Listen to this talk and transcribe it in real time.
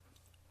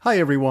Hi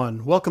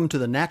everyone, welcome to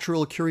the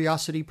Natural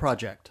Curiosity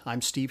Project.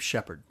 I'm Steve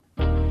Shepard.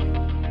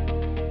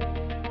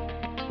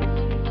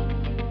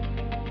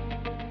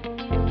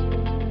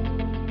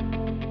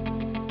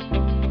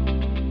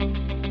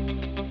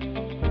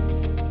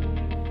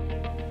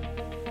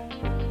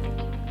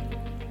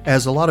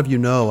 As a lot of you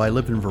know, I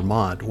live in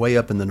Vermont, way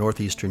up in the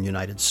northeastern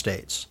United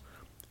States.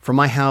 From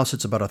my house,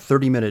 it's about a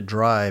 30-minute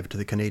drive to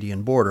the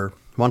Canadian border.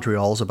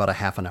 Montreal's about a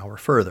half an hour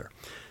further.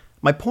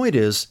 My point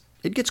is,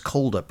 it gets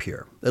cold up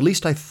here. At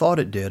least I thought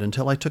it did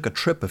until I took a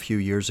trip a few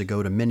years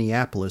ago to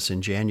Minneapolis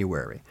in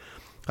January.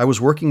 I was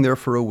working there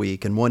for a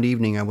week, and one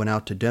evening I went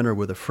out to dinner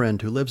with a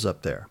friend who lives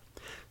up there.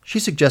 She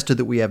suggested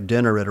that we have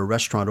dinner at a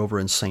restaurant over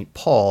in St.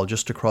 Paul,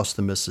 just across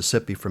the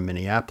Mississippi from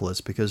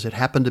Minneapolis, because it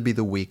happened to be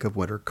the week of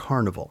Winter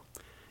Carnival.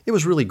 It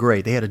was really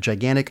great. They had a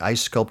gigantic ice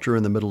sculpture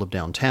in the middle of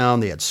downtown.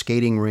 They had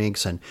skating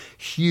rinks and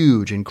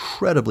huge,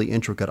 incredibly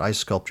intricate ice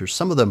sculptures,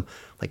 some of them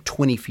like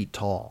 20 feet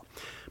tall.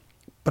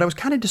 But I was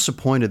kind of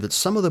disappointed that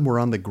some of them were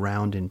on the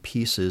ground in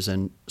pieces,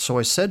 and so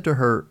I said to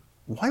her,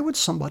 "Why would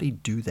somebody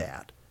do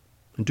that?"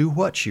 "And do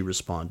what?" she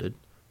responded.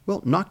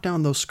 "Well, knock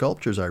down those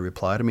sculptures," I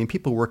replied. "I mean,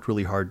 people worked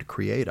really hard to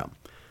create them."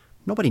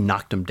 "Nobody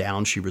knocked them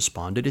down," she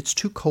responded. "It's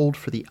too cold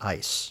for the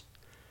ice."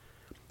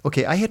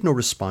 Okay, I had no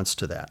response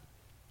to that.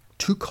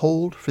 Too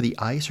cold for the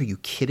ice? Are you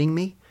kidding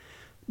me?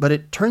 But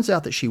it turns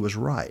out that she was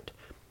right.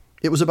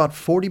 It was about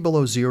 40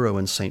 below zero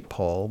in St.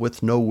 Paul,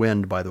 with no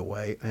wind, by the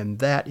way, and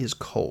that is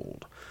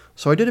cold.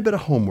 So I did a bit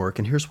of homework,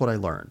 and here's what I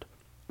learned.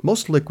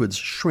 Most liquids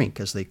shrink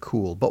as they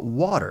cool, but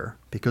water,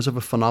 because of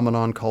a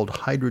phenomenon called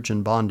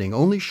hydrogen bonding,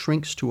 only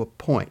shrinks to a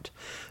point.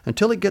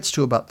 Until it gets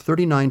to about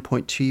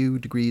 39.2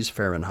 degrees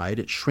Fahrenheit,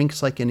 it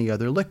shrinks like any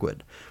other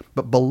liquid.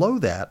 But below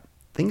that,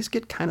 things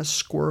get kind of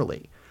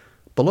squirrely.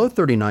 Below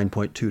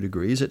 39.2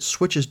 degrees, it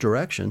switches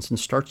directions and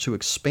starts to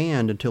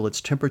expand until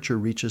its temperature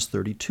reaches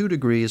 32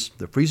 degrees,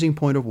 the freezing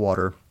point of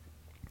water,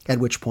 at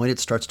which point it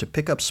starts to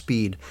pick up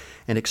speed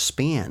and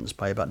expands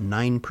by about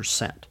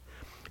 9%.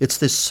 It's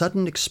this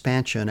sudden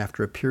expansion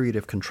after a period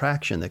of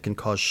contraction that can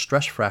cause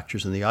stress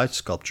fractures in the ice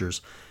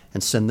sculptures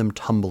and send them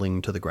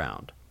tumbling to the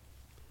ground.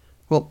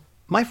 Well,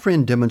 my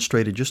friend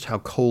demonstrated just how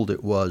cold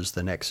it was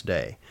the next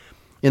day.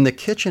 In the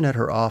kitchen at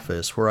her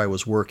office where I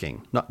was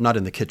working, not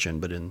in the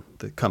kitchen, but in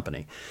the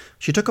company,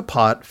 she took a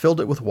pot, filled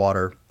it with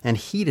water, and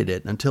heated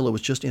it until it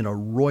was just in a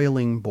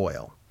roiling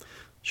boil.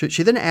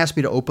 She then asked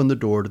me to open the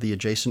door to the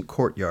adjacent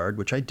courtyard,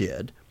 which I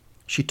did.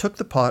 She took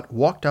the pot,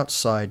 walked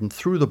outside, and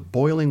threw the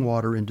boiling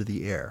water into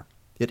the air.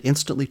 It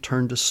instantly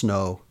turned to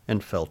snow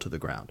and fell to the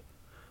ground.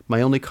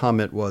 My only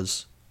comment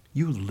was,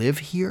 "You live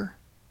here?"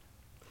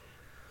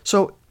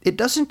 So it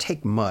doesn't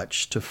take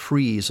much to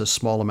freeze a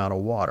small amount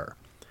of water.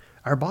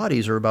 Our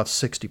bodies are about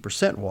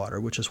 60% water,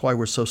 which is why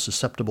we're so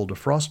susceptible to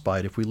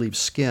frostbite if we leave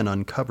skin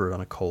uncovered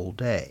on a cold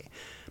day.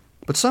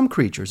 But some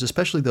creatures,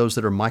 especially those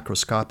that are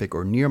microscopic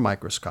or near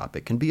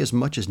microscopic, can be as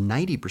much as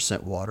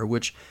 90% water,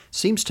 which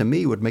seems to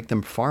me would make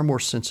them far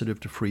more sensitive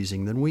to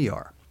freezing than we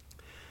are.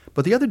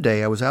 But the other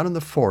day I was out in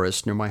the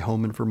forest near my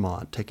home in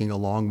Vermont taking a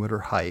long winter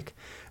hike,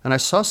 and I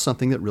saw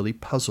something that really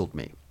puzzled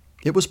me.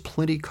 It was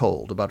plenty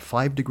cold, about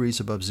 5 degrees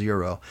above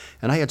zero,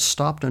 and I had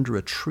stopped under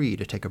a tree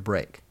to take a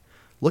break.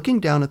 Looking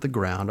down at the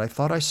ground, I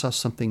thought I saw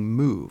something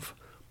move,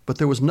 but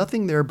there was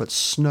nothing there but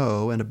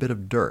snow and a bit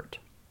of dirt.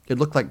 It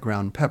looked like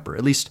ground pepper,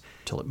 at least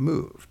till it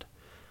moved.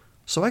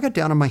 So I got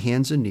down on my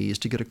hands and knees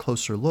to get a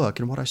closer look,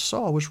 and what I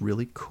saw was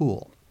really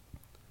cool.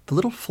 The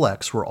little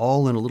flecks were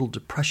all in a little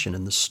depression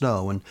in the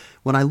snow, and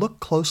when I looked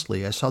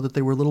closely, I saw that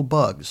they were little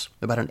bugs,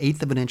 about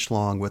 1/8 of an inch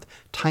long, with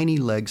tiny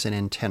legs and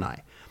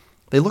antennae.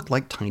 They looked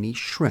like tiny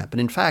shrimp,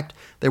 and in fact,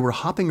 they were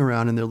hopping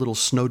around in their little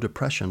snow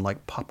depression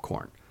like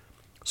popcorn.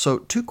 So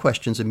 2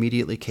 questions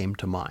immediately came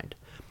to mind.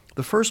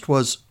 The first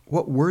was,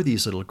 what were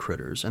these little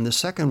critters? And the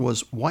second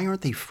was, why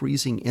aren't they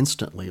freezing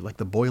instantly like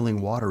the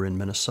boiling water in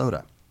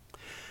Minnesota?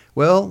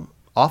 Well,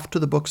 off to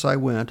the books I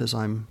went, as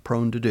I'm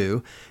prone to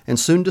do, and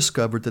soon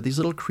discovered that these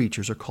little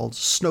creatures are called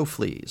snow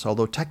fleas,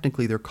 although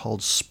technically they're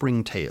called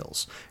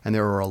springtails, and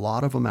there are a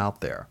lot of them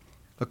out there.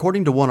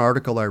 According to one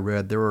article I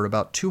read, there are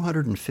about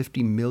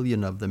 250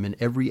 million of them in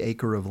every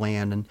acre of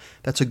land, and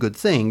that's a good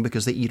thing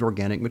because they eat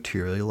organic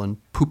material and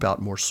poop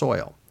out more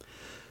soil.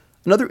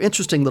 Another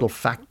interesting little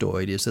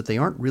factoid is that they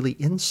aren't really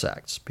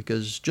insects,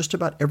 because just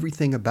about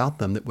everything about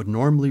them that would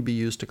normally be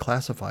used to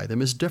classify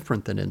them is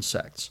different than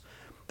insects.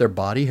 Their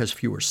body has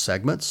fewer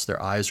segments,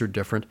 their eyes are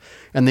different,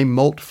 and they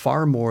molt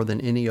far more than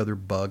any other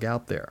bug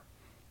out there.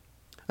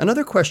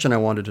 Another question I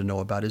wanted to know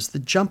about is the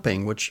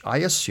jumping, which I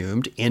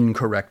assumed,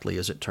 incorrectly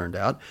as it turned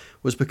out,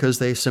 was because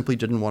they simply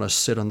didn't want to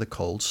sit on the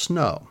cold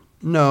snow.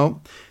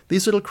 No,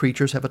 these little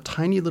creatures have a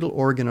tiny little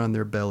organ on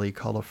their belly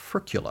called a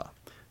furcula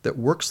that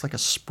works like a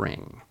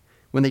spring.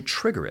 When they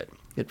trigger it,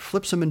 it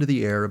flips them into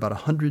the air about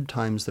 100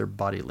 times their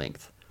body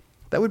length.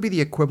 That would be the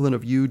equivalent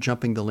of you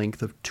jumping the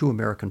length of 2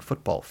 American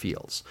football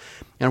fields.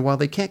 And while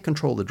they can't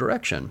control the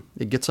direction,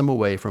 it gets them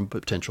away from a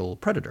potential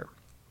predator.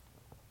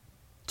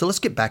 So let's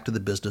get back to the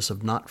business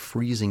of not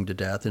freezing to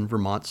death in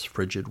Vermont's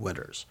frigid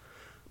winters.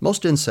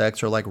 Most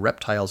insects are like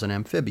reptiles and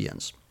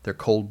amphibians. They're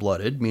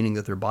cold-blooded, meaning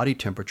that their body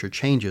temperature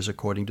changes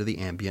according to the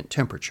ambient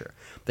temperature.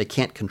 They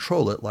can't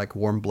control it like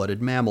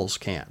warm-blooded mammals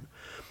can.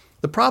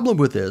 The problem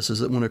with this is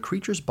that when a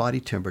creature's body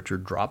temperature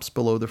drops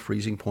below the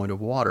freezing point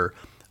of water,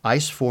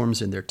 ice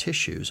forms in their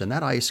tissues, and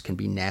that ice can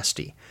be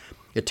nasty.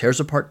 It tears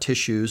apart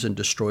tissues and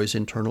destroys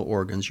internal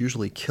organs,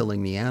 usually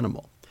killing the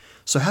animal.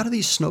 So how do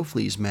these snow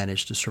fleas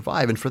manage to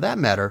survive? And for that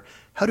matter,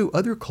 how do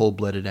other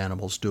cold-blooded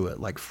animals do it,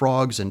 like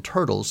frogs and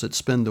turtles that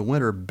spend the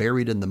winter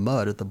buried in the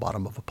mud at the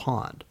bottom of a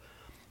pond?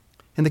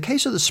 In the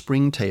case of the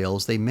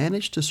springtails, they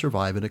manage to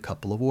survive in a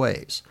couple of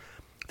ways.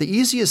 The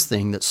easiest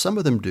thing that some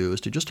of them do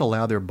is to just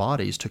allow their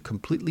bodies to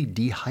completely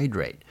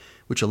dehydrate,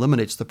 which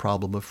eliminates the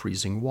problem of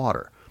freezing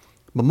water.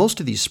 But most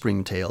of these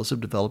springtails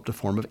have developed a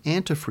form of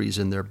antifreeze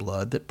in their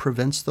blood that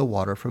prevents the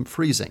water from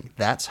freezing.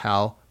 That's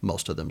how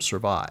most of them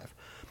survive.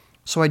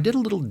 So I did a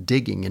little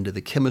digging into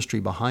the chemistry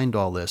behind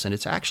all this, and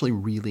it's actually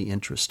really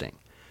interesting.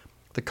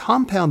 The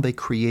compound they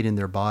create in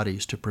their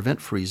bodies to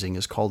prevent freezing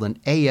is called an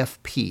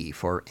AFP,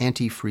 for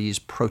antifreeze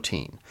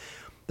protein.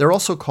 They're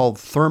also called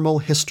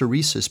thermal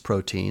hysteresis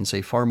proteins,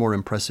 a far more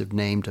impressive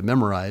name to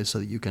memorize so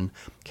that you can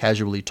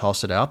casually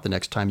toss it out the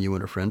next time you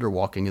and a friend are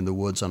walking in the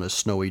woods on a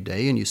snowy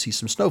day and you see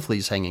some snow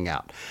fleas hanging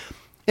out.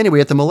 Anyway,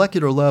 at the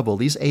molecular level,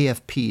 these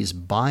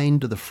AFPs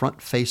bind to the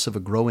front face of a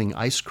growing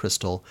ice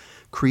crystal,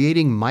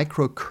 creating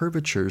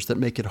microcurvatures that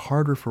make it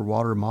harder for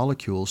water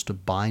molecules to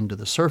bind to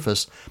the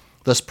surface,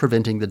 thus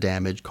preventing the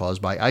damage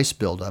caused by ice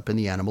buildup in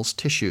the animal's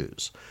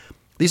tissues.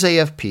 These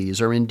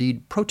AFPs are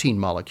indeed protein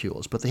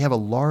molecules, but they have a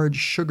large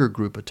sugar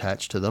group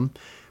attached to them,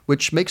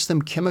 which makes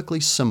them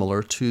chemically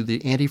similar to the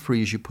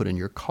antifreeze you put in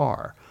your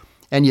car.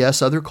 And yes,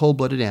 other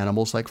cold-blooded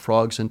animals like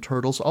frogs and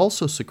turtles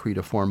also secrete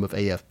a form of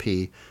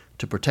AFP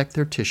to protect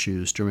their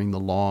tissues during the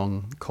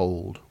long,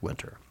 cold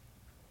winter.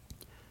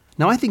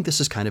 Now, I think this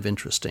is kind of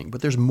interesting,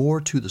 but there's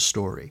more to the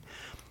story.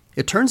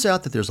 It turns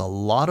out that there's a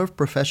lot of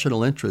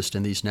professional interest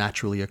in these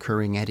naturally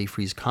occurring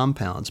antifreeze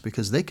compounds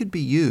because they could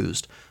be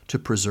used to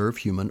preserve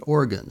human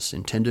organs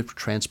intended for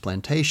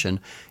transplantation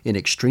in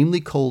extremely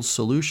cold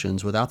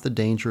solutions without the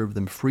danger of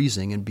them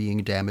freezing and being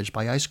damaged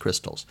by ice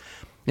crystals.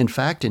 In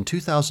fact, in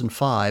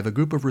 2005, a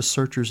group of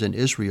researchers in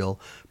Israel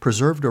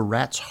preserved a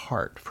rat's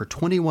heart for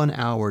 21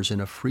 hours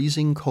in a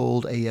freezing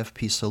cold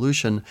AFP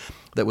solution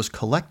that was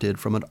collected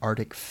from an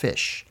Arctic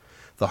fish.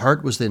 The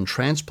heart was then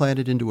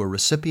transplanted into a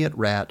recipient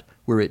rat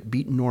where it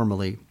beat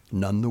normally,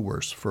 none the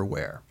worse for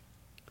wear.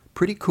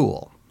 Pretty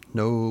cool,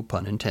 no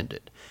pun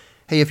intended.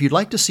 Hey, if you'd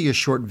like to see a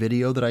short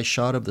video that I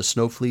shot of the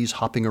snow fleas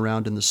hopping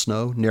around in the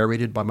snow,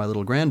 narrated by my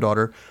little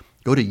granddaughter,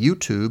 go to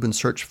YouTube and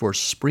search for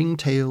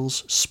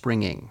Springtails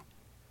Springing.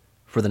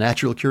 For the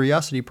Natural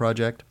Curiosity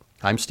Project,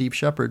 I'm Steve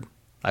Shepard.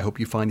 I hope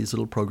you find these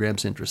little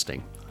programs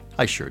interesting.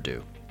 I sure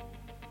do.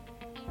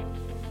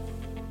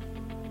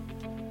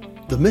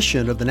 The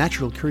mission of the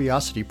Natural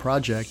Curiosity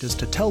Project is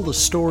to tell the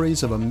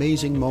stories of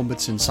amazing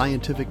moments in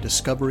scientific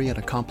discovery and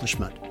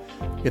accomplishment.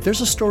 If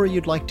there's a story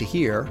you'd like to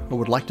hear, or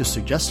would like to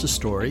suggest a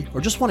story,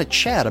 or just want to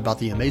chat about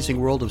the amazing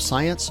world of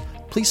science,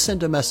 please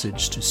send a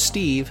message to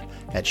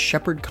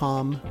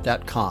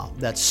steve@shepardcom.com.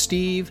 That's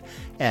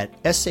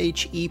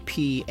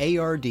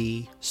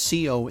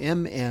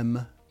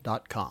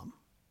steve@shepardcom.com.